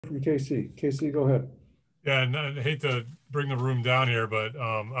from KC. KC, go ahead. Yeah, and I hate to bring the room down here, but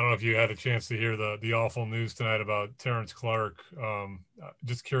I don't know if you had a chance to hear the awful news tonight about Terrence Clarke.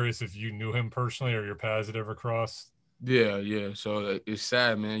 Just curious if you knew him personally or your paths had ever crossed. Yeah, yeah. So it's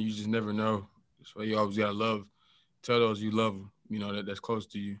sad, man. You just never know. So you always gotta tell those you love them. You know that's close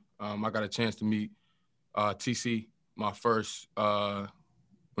to you. I got a chance to meet TC my first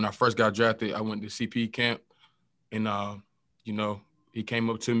when I first got drafted. I went to CP camp, and you know he came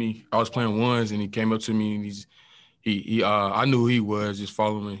up to me. I was playing ones, and he came up to me, and I knew who he was just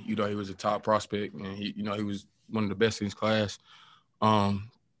following. You know, he was a top prospect, and he was one of the best in his class.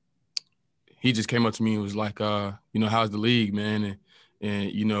 Um, he just came up to me and was like, how's the league, man?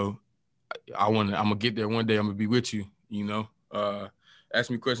 And I'm gonna get there one day. I'm gonna be with you. Ask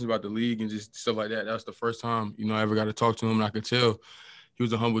me questions about the league and just stuff like that. That was the first time, I ever got to talk to him. And I could tell he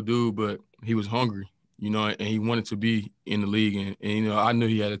was a humble dude, but he was hungry, and he wanted to be in the league. And I knew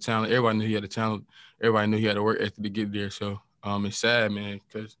he had a talent. Everybody knew he had a talent. Everybody knew he had a work ethic to get there. So it's sad, man,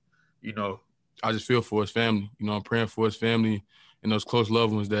 because, I just feel for his family. I'm praying for his family and those close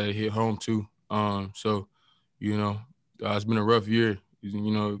loved ones that hit home too. It's been a rough year.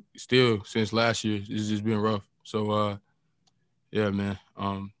 Still since last year, it's just been rough. So, yeah, man.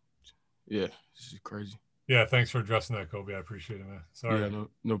 Yeah, this is crazy. Yeah, thanks for addressing that, Coby. I appreciate it, man. Sorry. Yeah,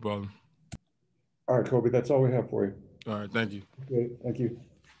 no problem. All right, Coby, that's all we have for you. All right, thank you. Okay, thank you.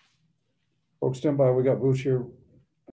 Folks, stand by. We got Booch here